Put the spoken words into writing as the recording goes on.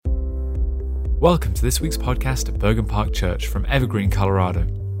Welcome to this week's podcast at Bergen Park Church from Evergreen, Colorado.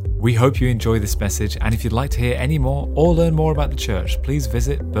 We hope you enjoy this message, and if you'd like to hear any more or learn more about the church, please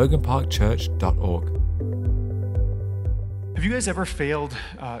visit bergenparkchurch.org. Have you guys ever failed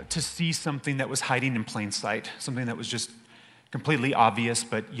to see something that was hiding in plain sight, something that was just completely obvious,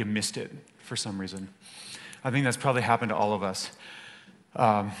 but you missed it for some reason? I think that's probably happened to all of us.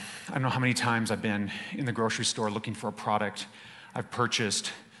 I don't know how many times I've been in the grocery store looking for a product I've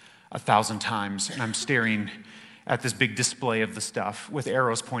purchased 1,000 times, and I'm staring at this big display of the stuff with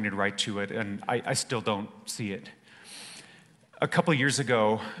arrows pointed right to it, and I still don't see it. A couple years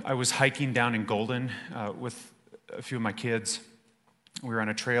ago, I was hiking down in Golden with a few of my kids. We were on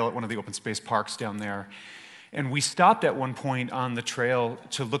a trail at one of the open space parks down there, and we stopped at one point on the trail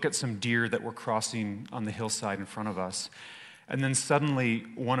to look at some deer that were crossing on the hillside in front of us. And then suddenly,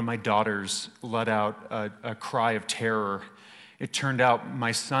 one of my daughters let out a cry of terror. It turned out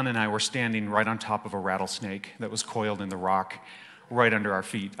my son and I were standing right on top of a rattlesnake that was coiled in the rock right under our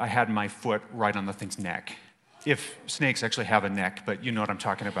feet. I had my foot right on the thing's neck. If snakes actually have a neck, but you know what I'm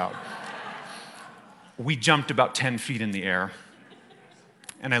talking about. We jumped about 10 feet in the air,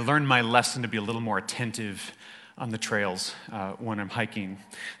 and I learned my lesson to be a little more attentive on the trails when I'm hiking.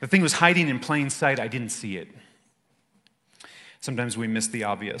 The thing was hiding in plain sight. I didn't see it. Sometimes we miss the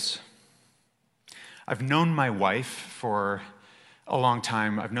obvious. I've known my wife for a long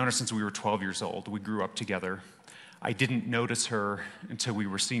time. I've known her since we were 12 years old. We grew up together. I didn't notice her until we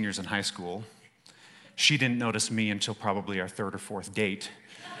were seniors in high school. She didn't notice me until probably our third or fourth date.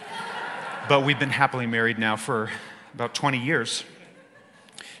 But we've been happily married now for about 20 years.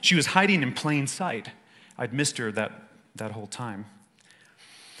 She was hiding in plain sight. I'd missed her that whole time.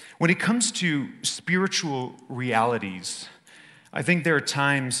 When it comes to spiritual realities, I think there are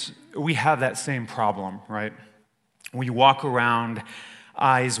times we have that same problem, right? We walk around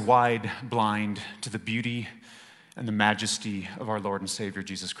eyes wide blind to the beauty and the majesty of our Lord and Savior,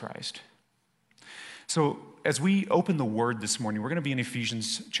 Jesus Christ. So as we open the Word this morning, we're going to be in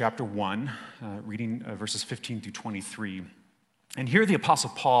Ephesians chapter 1, reading verses 15 through 23. And here the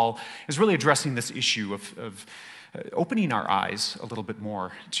Apostle Paul is really addressing this issue of opening our eyes a little bit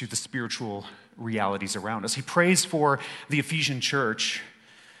more to the spiritual realities around us. He prays for the Ephesian church,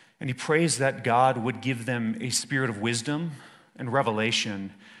 and he prays that God would give them a spirit of wisdom and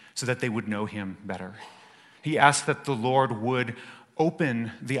revelation so that they would know him better. He asks that the Lord would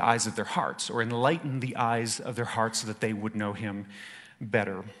open the eyes of their hearts or enlighten the eyes of their hearts so that they would know him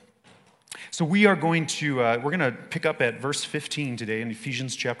better. So we're going to pick up at verse 15 today in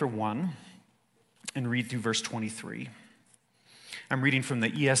Ephesians chapter 1 and read through verse 23. I'm reading from the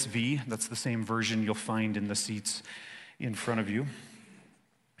ESV. That's the same version you'll find in the seats in front of you.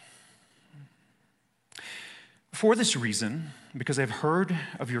 For this reason, because I've heard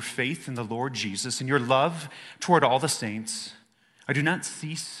of your faith in the Lord Jesus and your love toward all the saints, I do not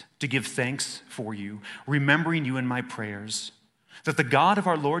cease to give thanks for you, remembering you in my prayers, that the God of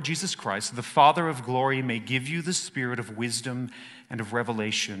our Lord Jesus Christ, the Father of glory, may give you the spirit of wisdom and of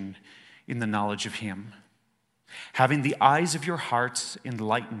revelation in the knowledge of him, having the eyes of your hearts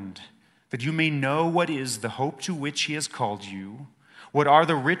enlightened, that you may know what is the hope to which he has called you, what are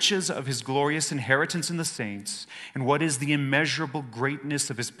the riches of his glorious inheritance in the saints, and what is the immeasurable greatness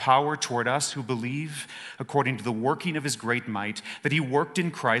of his power toward us who believe, according to the working of his great might, that he worked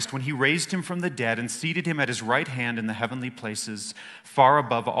in Christ when he raised him from the dead and seated him at his right hand in the heavenly places, far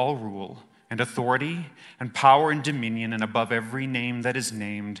above all rule and authority and power and dominion, and above every name that is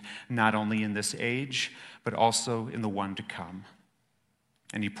named, not only in this age, but also in the one to come.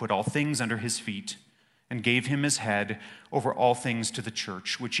 And he put all things under his feet, and gave him his head over all things to the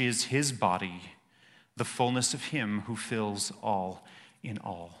church, which is his body, the fullness of him who fills all in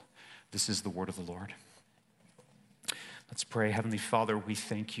all. This is the word of the Lord. Let's pray. Heavenly Father, we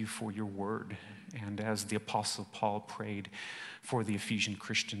thank you for your word. And as the Apostle Paul prayed for the Ephesian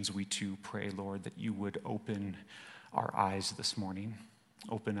Christians, we too pray, Lord, that you would open our eyes this morning.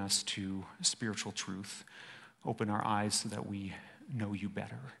 Open us to spiritual truth. Open our eyes so that we know you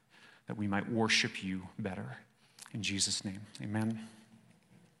better, that we might worship you better. In Jesus' name, amen.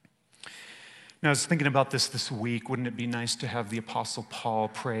 Now, I was thinking about this week. Wouldn't it be nice to have the Apostle Paul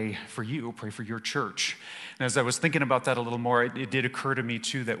pray for you, pray for your church? And as I was thinking about that a little more, it did occur to me,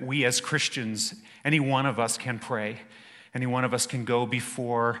 too, that we as Christians, any one of us can pray. Any one of us can go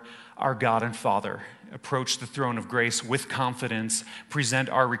before our God and Father, approach the throne of grace with confidence, present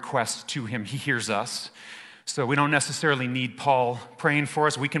our requests to him. He hears us. So we don't necessarily need Paul praying for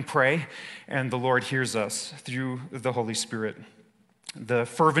us. We can pray, and the Lord hears us through the Holy Spirit. The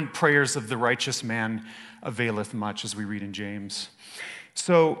fervent prayers of the righteous man availeth much, as we read in James.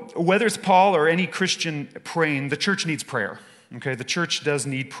 So whether it's Paul or any Christian praying, the church needs prayer. Okay, the church does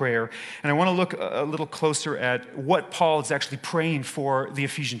need prayer. And I want to look a little closer at what Paul is actually praying for the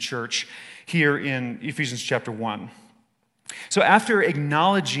Ephesian church here in Ephesians chapter 1. So after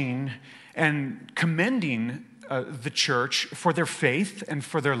acknowledging and commending the church for their faith and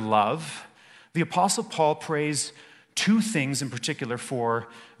for their love, the Apostle Paul prays two things in particular for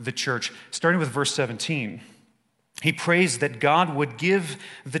the church, starting with verse 17. He prays that God would give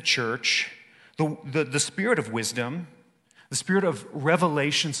the church the spirit of wisdom, the spirit of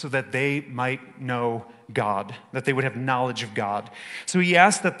revelation so that they might know God, that they would have knowledge of God. So he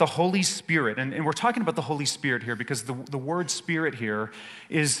asks that the Holy Spirit, and we're talking about the Holy Spirit here because the word spirit here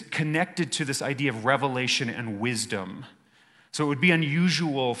is connected to this idea of revelation and wisdom. So it would be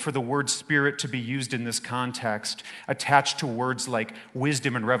unusual for the word spirit to be used in this context, attached to words like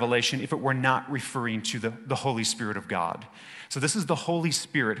wisdom and revelation, if it were not referring to the Holy Spirit of God. So this is the Holy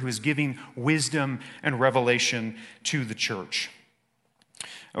Spirit who is giving wisdom and revelation to the church.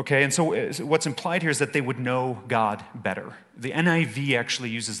 Okay, and so what's implied here is that they would know God better. The NIV actually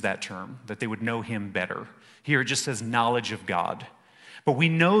uses that term, that they would know him better. Here it just says knowledge of God. But we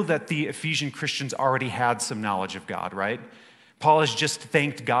know that the Ephesian Christians already had some knowledge of God, right? Paul has just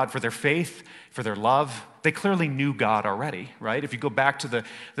thanked God for their faith, for their love. They clearly knew God already, right? If you go back to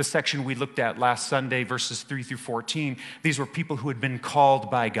the section we looked at last Sunday, verses 3 through 14, these were people who had been called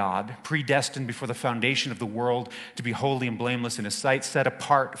by God, predestined before the foundation of the world to be holy and blameless in his sight, set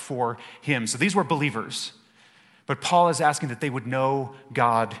apart for him. So these were believers. But Paul is asking that they would know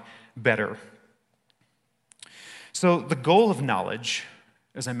God better. So the goal of knowledge,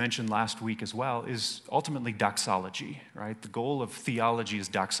 as I mentioned last week as well, is ultimately doxology, right? The goal of theology is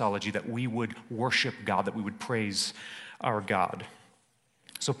doxology, that we would worship God, that we would praise our God.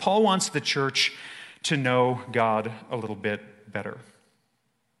 So Paul wants the church to know God a little bit better.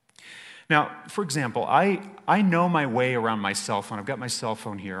 Now, for example, I know my way around my cell phone. I've got my cell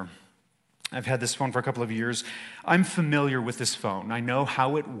phone here. I've had this phone for a couple of years. I'm familiar with this phone. I know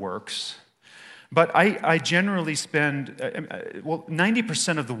how it works. But I generally spend,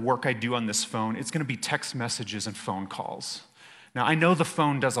 90% of the work I do on this phone, it's going to be text messages and phone calls. Now, I know the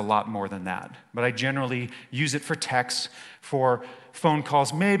phone does a lot more than that, but I generally use it for texts, for phone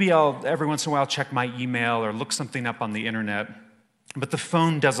calls. Maybe I'll, every once in a while, check my email or look something up on the internet. But the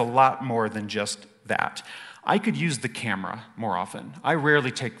phone does a lot more than just that. I could use the camera more often. I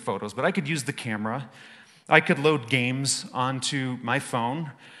rarely take photos, but I could use the camera. I could load games onto my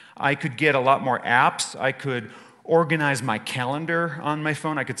phone. I could get a lot more apps. I could organize my calendar on my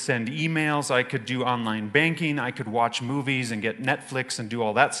phone. I could send emails. I could do online banking. I could watch movies and get Netflix and do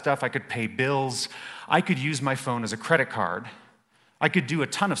all that stuff. I could pay bills. I could use my phone as a credit card. I could do a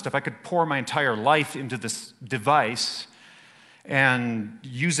ton of stuff. I could pour my entire life into this device and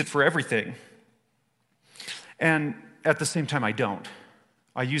use it for everything. And at the same time, I don't.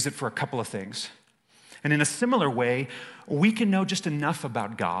 I use it for a couple of things. And in a similar way, we can know just enough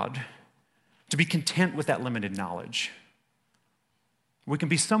about God to be content with that limited knowledge. We can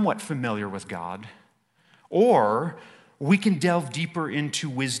be somewhat familiar with God, or we can delve deeper into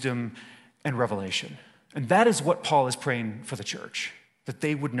wisdom and revelation. And that is what Paul is praying for the church, that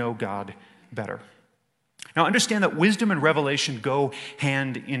they would know God better. Now, understand that wisdom and revelation go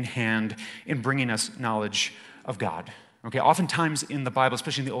hand in bringing us knowledge of God. Okay, oftentimes in the Bible,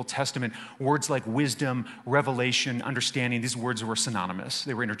 especially in the Old Testament, words like wisdom, revelation, understanding, these words were synonymous.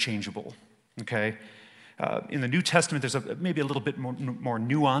 They were interchangeable. Okay, in the New Testament, there's maybe a little bit more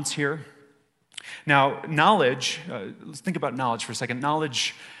nuance here. Now, knowledge, let's think about knowledge for a second.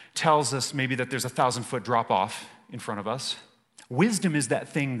 Knowledge tells us maybe that there's a 1,000-foot drop-off in front of us. Wisdom is that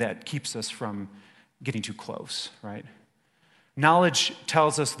thing that keeps us from getting too close, right? Knowledge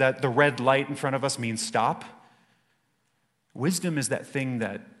tells us that the red light in front of us means stop. Wisdom is that thing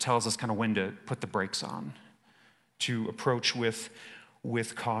that tells us kind of when to put the brakes on, to approach with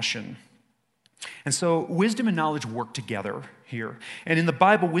caution. And so wisdom and knowledge work together here. And in the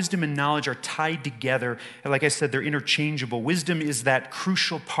Bible, wisdom and knowledge are tied together. And like I said, they're interchangeable. Wisdom is that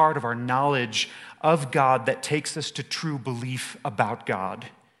crucial part of our knowledge of God that takes us to true belief about God.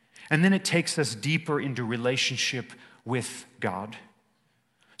 And then it takes us deeper into relationship with God.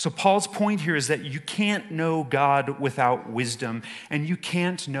 So Paul's point here is that you can't know God without wisdom, and you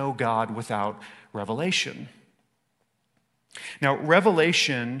can't know God without revelation. Now,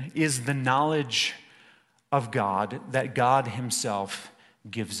 revelation is the knowledge of God that God himself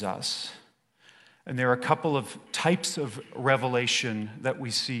gives us. And there are a couple of types of revelation that we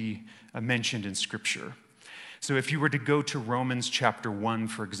see mentioned in Scripture. So if you were to go to Romans chapter 1,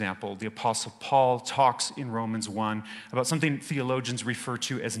 for example, the Apostle Paul talks in Romans 1 about something theologians refer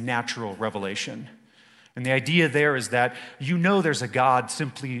to as natural revelation. And the idea there is that you know there's a God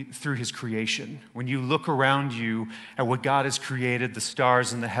simply through his creation. When you look around you at what God has created, the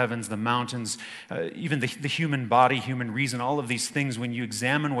stars in the heavens, the mountains, even the human body, human reason, all of these things, when you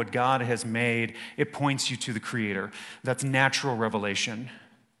examine what God has made, it points you to the Creator. That's natural revelation.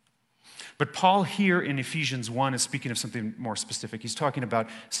 But Paul here in Ephesians 1 is speaking of something more specific. He's talking about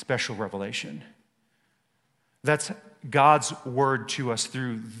special revelation. That's God's word to us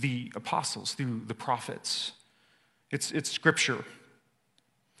through the apostles, through the prophets. It's scripture.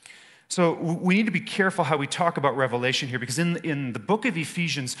 So we need to be careful how we talk about revelation here, because in the book of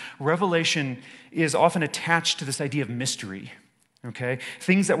Ephesians, revelation is often attached to this idea of mystery, okay?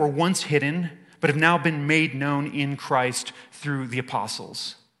 Things that were once hidden, but have now been made known in Christ through the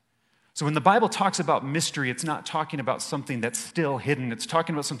apostles. So when the Bible talks about mystery, it's not talking about something that's still hidden. It's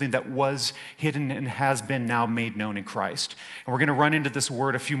talking about something that was hidden and has been now made known in Christ. And we're going to run into this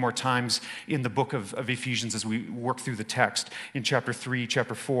word a few more times in the book of Ephesians as we work through the text. In chapter 3,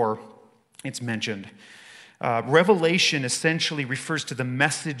 chapter 4, it's mentioned. Revelation essentially refers to the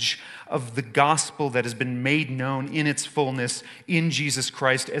message of the gospel that has been made known in its fullness in Jesus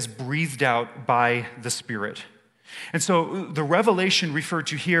Christ as breathed out by the Spirit. And so the revelation referred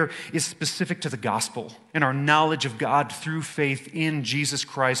to here is specific to the gospel and our knowledge of God through faith in Jesus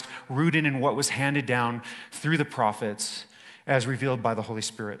Christ, rooted in what was handed down through the prophets as revealed by the Holy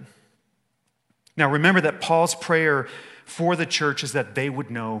Spirit. Now remember that Paul's prayer for the church is that they would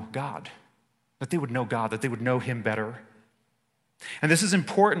know God, that they would know him better. And this is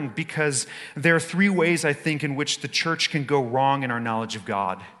important because there are three ways, I think, in which the church can go wrong in our knowledge of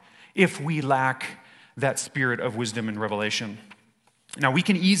God if we lack that spirit of wisdom and revelation. Now, we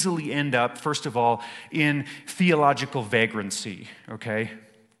can easily end up, first of all, in theological vagrancy, okay?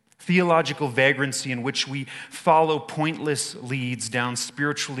 Theological vagrancy in which we follow pointless leads down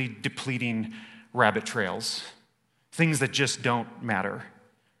spiritually depleting rabbit trails, things that just don't matter.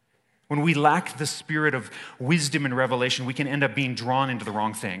 When we lack the spirit of wisdom and revelation, we can end up being drawn into the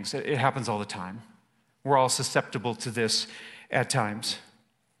wrong things. It happens all the time. We're all susceptible to this at times.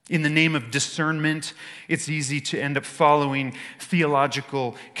 In the name of discernment, it's easy to end up following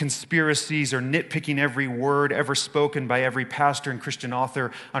theological conspiracies or nitpicking every word ever spoken by every pastor and Christian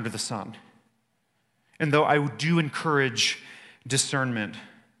author under the sun. And though I do encourage discernment,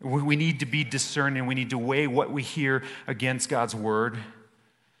 we need to be discerning. We need to weigh what we hear against God's word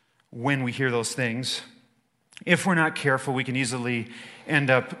when we hear those things. If we're not careful, we can easily end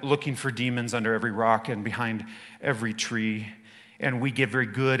up looking for demons under every rock and behind every tree. And we get very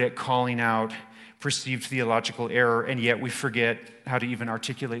good at calling out perceived theological error, and yet we forget how to even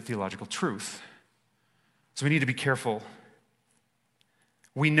articulate theological truth. So we need to be careful.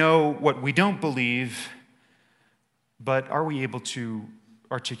 We know what we don't believe, but are we able to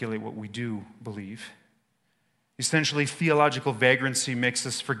articulate what we do believe? Essentially, theological vagrancy makes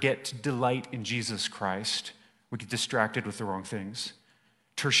us forget to delight in Jesus Christ. We get distracted with the wrong things.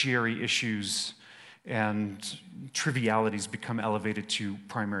 Tertiary issues and trivialities become elevated to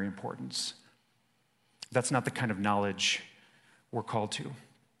primary importance. That's not the kind of knowledge we're called to.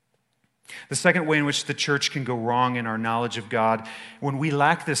 The second way in which the church can go wrong in our knowledge of God, when we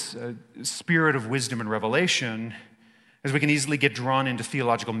lack this spirit of wisdom and revelation, is we can easily get drawn into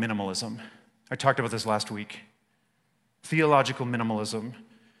theological minimalism. I talked about this last week. Theological minimalism.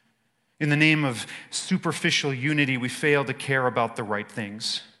 In the name of superficial unity, we fail to care about the right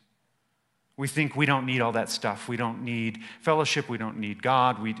things. We think we don't need all that stuff. We don't need fellowship. We don't need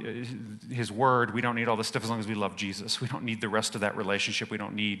God, His Word. We don't need all this stuff as long as we love Jesus. We don't need the rest of that relationship. We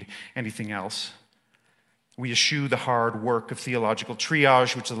don't need anything else. We eschew the hard work of theological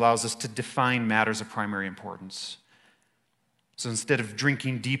triage, which allows us to define matters of primary importance. So instead of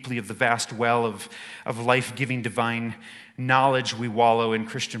drinking deeply of the vast well of life-giving divine knowledge, we wallow in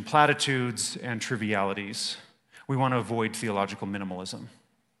Christian platitudes and trivialities. We want to avoid theological minimalism.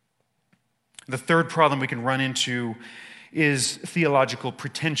 The third problem we can run into is theological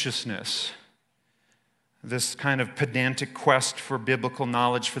pretentiousness, this kind of pedantic quest for biblical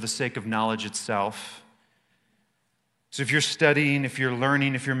knowledge for the sake of knowledge itself. So if you're studying, if you're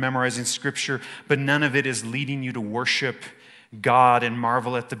learning, if you're memorizing Scripture, but none of it is leading you to worship God and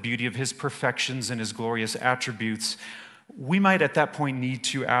marvel at the beauty of His perfections and His glorious attributes, we might at that point need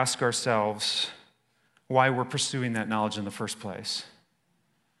to ask ourselves why we're pursuing that knowledge in the first place.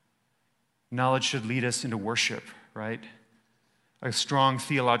 Knowledge should lead us into worship, right? A strong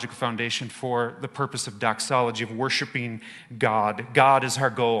theological foundation for the purpose of doxology, of worshiping God. God is our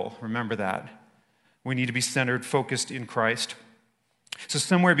goal, remember that. We need to be centered, focused in Christ. So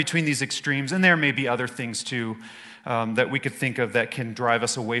somewhere between these extremes, and there may be other things too that we could think of that can drive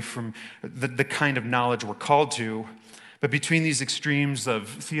us away from the kind of knowledge we're called to. But between these extremes of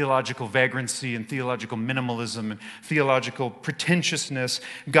theological vagrancy and theological minimalism and theological pretentiousness,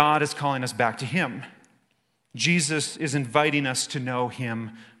 God is calling us back to Him. Jesus is inviting us to know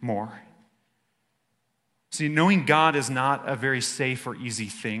Him more. See, knowing God is not a very safe or easy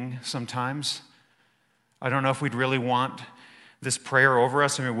thing sometimes. I don't know if we'd really want this prayer over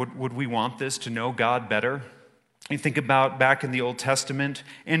us. I mean, would we want this, to know God better? You think about back in the Old Testament,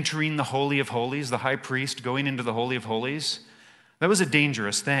 entering the Holy of Holies, the high priest going into the Holy of Holies. That was a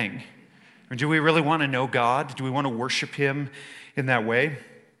dangerous thing. I mean, do we really want to know God? Do we want to worship Him in that way?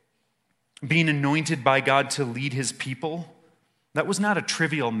 Being anointed by God to lead His people, that was not a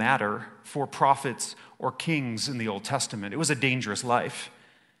trivial matter for prophets or kings in the Old Testament. It was a dangerous life.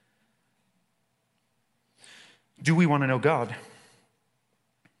 Do we want to know God?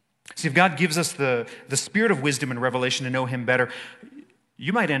 See, if God gives us the spirit of wisdom and revelation to know Him better,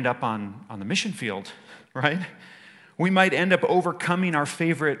 you might end up on the mission field, right? We might end up overcoming our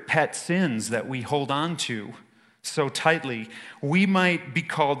favorite pet sins that we hold on to so tightly. We might be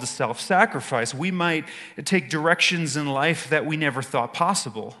called to self-sacrifice. We might take directions in life that we never thought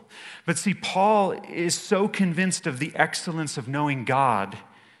possible. But see, Paul is so convinced of the excellence of knowing God,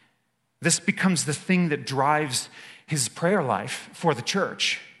 this becomes the thing that drives his prayer life for the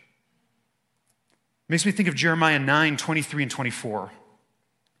church. Makes me think of Jeremiah 9, 23 and 24.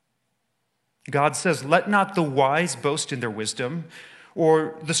 God says, "Let not the wise boast in their wisdom,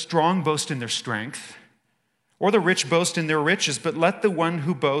 or the strong boast in their strength, or the rich boast in their riches, but let the one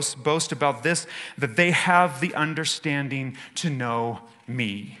who boasts boast about this, that they have the understanding to know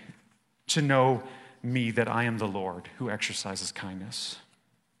me, that I am the Lord who exercises kindness."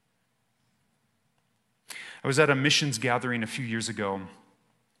 I was at a missions gathering a few years ago,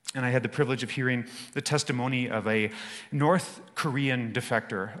 and I had the privilege of hearing the testimony of a North Korean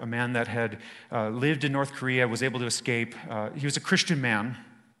defector, a man that had lived in North Korea, was able to escape. He was a Christian man,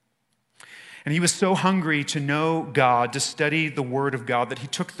 and he was so hungry to know God, to study the Word of God, that he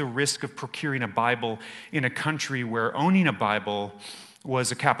took the risk of procuring a Bible in a country where owning a Bible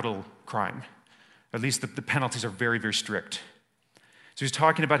was a capital crime. At least the penalties are very, very strict. So he's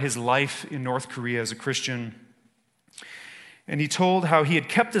talking about his life in North Korea as a Christian. And he told how he had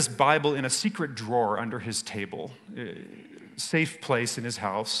kept this Bible in a secret drawer under his table, a safe place in his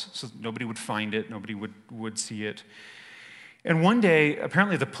house, so nobody would find it, nobody would see it. And one day,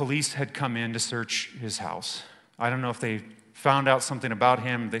 apparently the police had come in to search his house. I don't know if they found out something about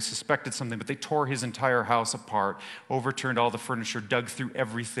him, they suspected something, but they tore his entire house apart, overturned all the furniture, dug through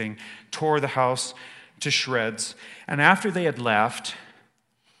everything, tore the house to shreds. And after they had left,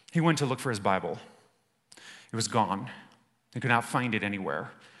 he went to look for his Bible. It was gone. He could not find it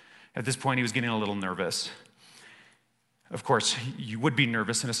anywhere. At this point, he was getting a little nervous. Of course, you would be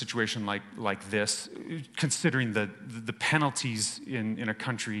nervous in a situation like this, considering the penalties in a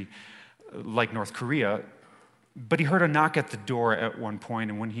country like North Korea. But he heard a knock at the door at one point,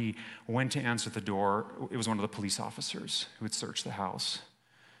 and when he went to answer the door, it was one of the police officers who had searched the house.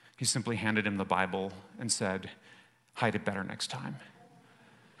 He simply handed him the Bible and said, "Hide it better next time."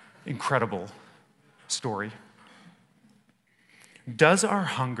 Incredible story. Does our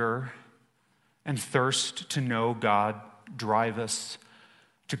hunger and thirst to know God drive us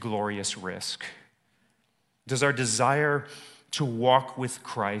to glorious risk? Does our desire to walk with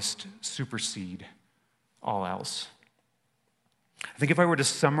Christ supersede all else? I think if I were to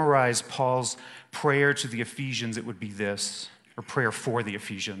summarize Paul's prayer to the Ephesians, it would be this, or prayer for the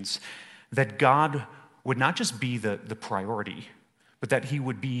Ephesians, that God would not just be the priority, but that He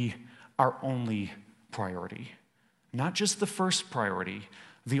would be our only priority. Not just the first priority,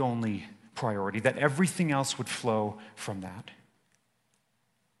 the only priority, that everything else would flow from that.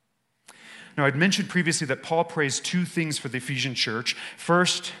 Now, I'd mentioned previously that Paul prays two things for the Ephesian church.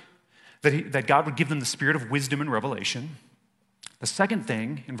 First, that God would give them the spirit of wisdom and revelation. The second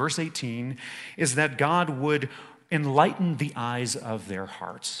thing, in verse 18, is that God would enlighten the eyes of their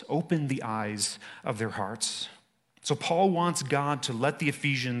hearts, open the eyes of their hearts. So Paul wants God to let the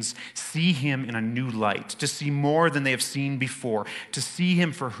Ephesians see Him in a new light, to see more than they have seen before, to see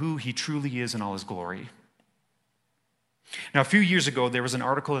Him for who He truly is in all His glory. Now, a few years ago, there was an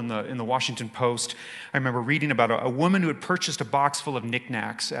article in the Washington Post. I remember reading about a woman who had purchased a box full of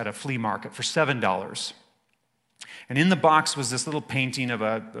knickknacks at a flea market for $7. And in the box was this little painting of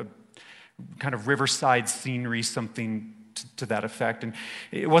a kind of riverside scenery, something to that effect. And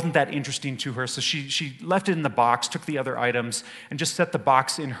it wasn't that interesting to her, so she left it in the box, took the other items, and just set the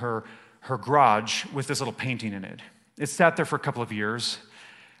box in her her garage with this little painting in it. It sat there for a couple of years,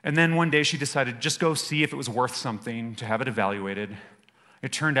 and then one day she decided just go see if it was worth something, to have it evaluated.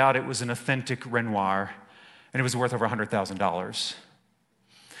 It turned out it was an authentic Renoir, and it was worth over $100,000.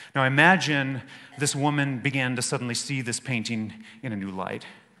 Now imagine this woman began to suddenly see this painting in a new light,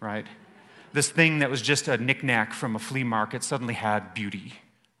 right? This thing that was just a knickknack from a flea market suddenly had beauty,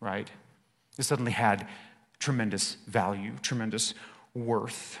 right? It suddenly had tremendous value, tremendous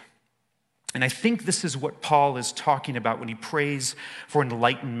worth. And I think this is what Paul is talking about when he prays for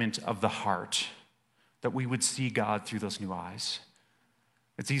enlightenment of the heart, that we would see God through those new eyes.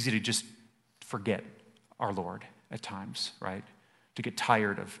 It's easy to just forget our Lord at times, right? To get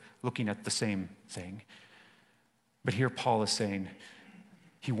tired of looking at the same thing. But here Paul is saying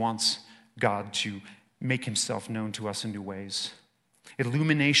he wants God to make himself known to us in new ways.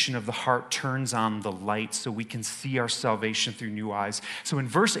 Illumination of the heart turns on the light so we can see our salvation through new eyes. So in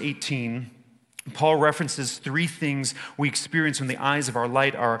verse 18, Paul references three things we experience when the eyes of our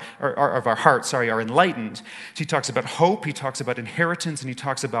heart are enlightened. So he talks about hope, he talks about inheritance, and he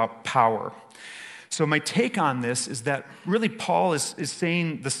talks about power. So my take on this is that really Paul is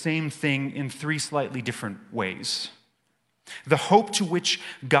saying the same thing in three slightly different ways. The hope to which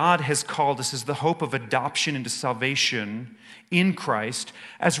God has called us is the hope of adoption into salvation in Christ,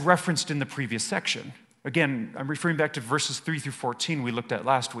 as referenced in the previous section. Again, I'm referring back to verses 3 through 14 we looked at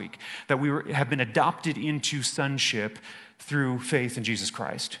last week, that we have been adopted into sonship through faith in Jesus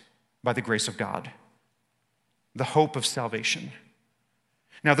Christ by the grace of God. The hope of salvation.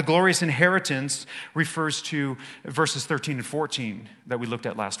 Now, the glorious inheritance refers to verses 13 and 14 that we looked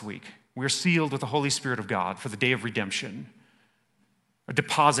at last week. We are sealed with the Holy Spirit of God for the day of redemption, a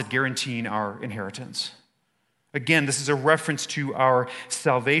deposit guaranteeing our inheritance. Again, this is a reference to our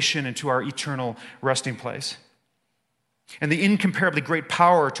salvation and to our eternal resting place. And the incomparably great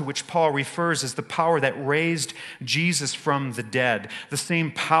power to which Paul refers is the power that raised Jesus from the dead, the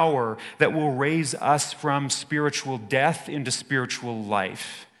same power that will raise us from spiritual death into spiritual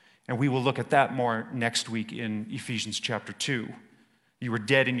life. And we will look at that more next week in Ephesians chapter 2. You were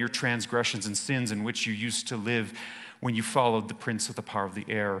dead in your transgressions and sins in which you used to live when you followed the prince of the power of the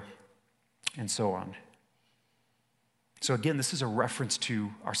air, and so on. So again, this is a reference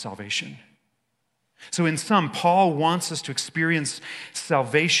to our salvation. So in sum, Paul wants us to experience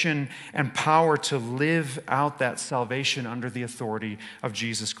salvation and power to live out that salvation under the authority of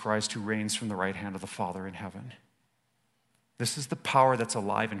Jesus Christ, who reigns from the right hand of the Father in heaven. This is the power that's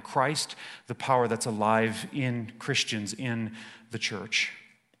alive in Christ, the power that's alive in Christians in the church.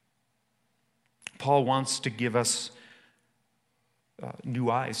 Paul wants to give us new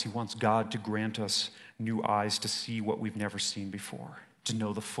eyes. He wants God to grant us new eyes to see what we've never seen before, to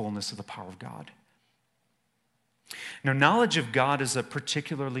know the fullness of the power of God. Now, knowledge of God is a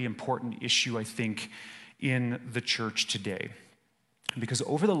particularly important issue, I think, in the church today. Because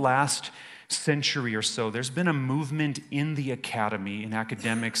over the last century or so, there's been a movement in the academy, in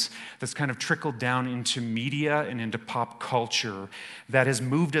academics, that's kind of trickled down into media and into pop culture that has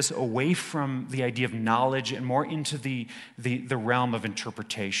moved us away from the idea of knowledge and more into the realm of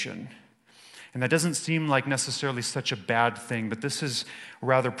interpretation. And that doesn't seem like necessarily such a bad thing, but this is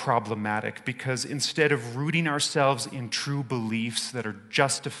rather problematic because instead of rooting ourselves in true beliefs that are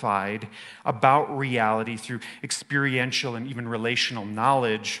justified about reality through experiential and even relational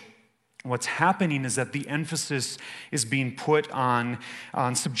knowledge, what's happening is that the emphasis is being put on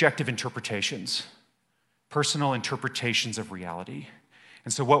subjective interpretations, personal interpretations of reality.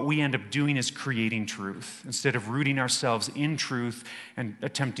 And so what we end up doing is creating truth. Instead of rooting ourselves in truth and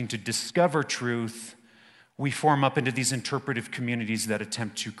attempting to discover truth, we form up into these interpretive communities that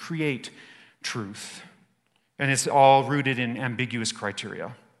attempt to create truth. And it's all rooted in ambiguous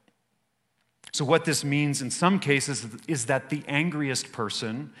criteria. So what this means in some cases is that the angriest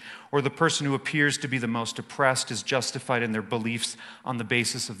person, or the person who appears to be the most oppressed, is justified in their beliefs on the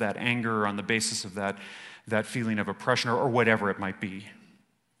basis of that anger, or on the basis of that feeling of oppression, or whatever it might be.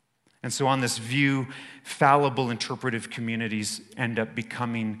 And so on this view, fallible interpretive communities end up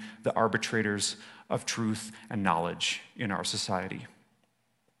becoming the arbitrators of truth and knowledge in our society.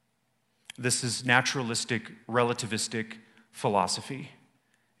 This is naturalistic, relativistic philosophy.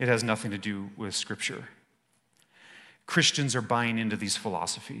 It has nothing to do with Scripture. Christians are buying into these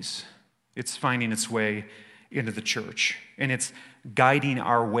philosophies. It's finding its way into the church, and it's guiding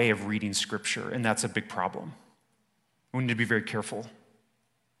our way of reading Scripture, and that's a big problem. We need to be very careful.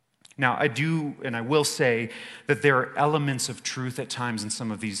 Now, I do and I will say that there are elements of truth at times in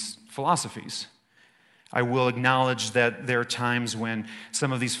some of these philosophies. I will acknowledge that there are times when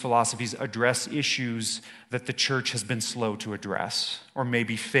some of these philosophies address issues that the church has been slow to address, or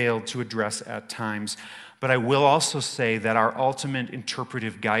maybe failed to address at times. But I will also say that our ultimate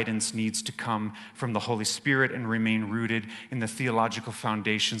interpretive guidance needs to come from the Holy Spirit and remain rooted in the theological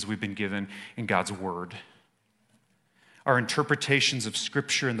foundations we've been given in God's Word. Our interpretations of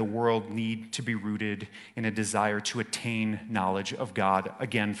Scripture and the world need to be rooted in a desire to attain knowledge of God,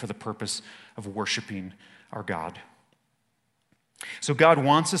 again, for the purpose of worshiping our God. So God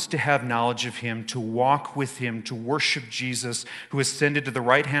wants us to have knowledge of Him, to walk with Him, to worship Jesus, who ascended to the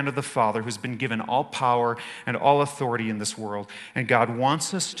right hand of the Father, who's been given all power and all authority in this world. And God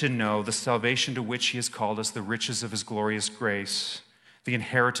wants us to know the salvation to which He has called us, the riches of His glorious grace, the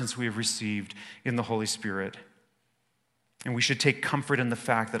inheritance we have received in the Holy Spirit. And we should take comfort in the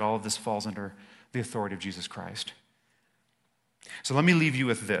fact that all of this falls under the authority of Jesus Christ. So let me leave you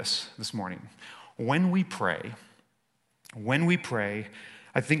with this morning. When we pray,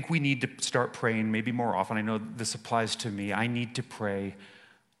 I think we need to start praying maybe more often. I know this applies to me. I need to pray,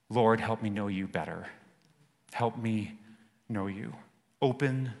 Lord, help me know you better. Help me know you.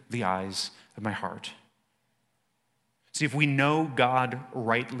 Open the eyes of my heart. See, if we know God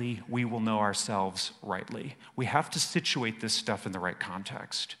rightly, we will know ourselves rightly. We have to situate this stuff in the right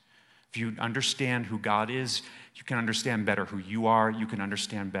context. If you understand who God is, you can understand better who you are. You can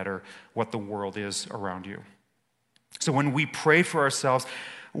understand better what the world is around you. So when we pray for ourselves,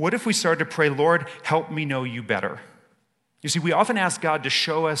 what if we started to pray, Lord, help me know you better? You see, we often ask God to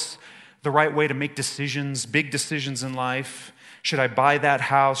show us the right way to make decisions, big decisions in life. Should I buy that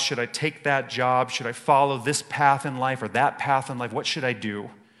house? Should I take that job? Should I follow this path in life or that path in life? What should I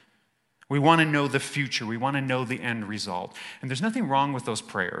do? We want to know the future. We want to know the end result. And there's nothing wrong with those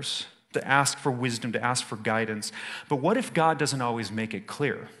prayers, to ask for wisdom, to ask for guidance. But what if God doesn't always make it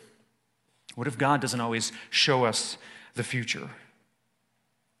clear? What if God doesn't always show us the future?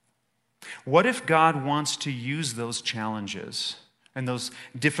 What if God wants to use those challenges and those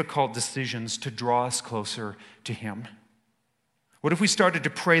difficult decisions to draw us closer to Him? What if we started to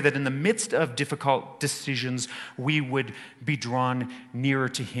pray that in the midst of difficult decisions, we would be drawn nearer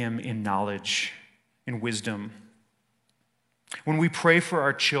to Him in knowledge, in wisdom? When we pray for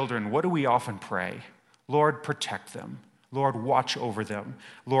our children, what do we often pray? Lord, protect them. Lord, watch over them.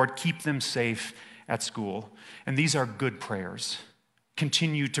 Lord, keep them safe at school. And these are good prayers.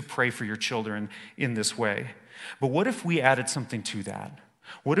 Continue to pray for your children in this way. But what if we added something to that?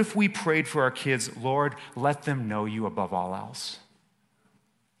 What if we prayed for our kids, Lord, let them know you above all else?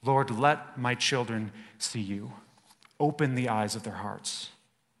 Lord, let my children see you. Open the eyes of their hearts.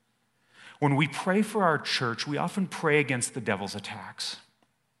 When we pray for our church, we often pray against the devil's attacks.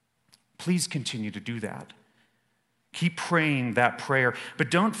 Please continue to do that. Keep praying that prayer, but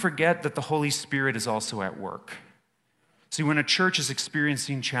don't forget that the Holy Spirit is also at work. See, when a church is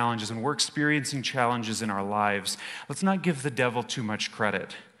experiencing challenges and we're experiencing challenges in our lives, let's not give the devil too much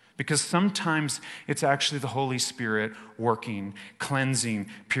credit. Because sometimes it's actually the Holy Spirit working, cleansing,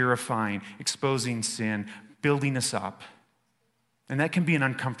 purifying, exposing sin, building us up. And that can be an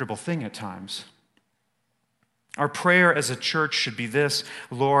uncomfortable thing at times. Our prayer as a church should be this: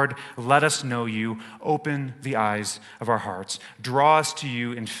 Lord, let us know you. Open the eyes of our hearts. Draw us to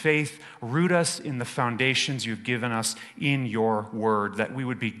you in faith. Root us in the foundations you've given us in your word, that we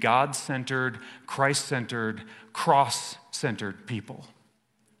would be God-centered, Christ-centered, cross-centered people.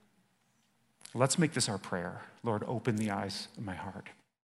 Let's make this our prayer. Lord, open the eyes of my heart.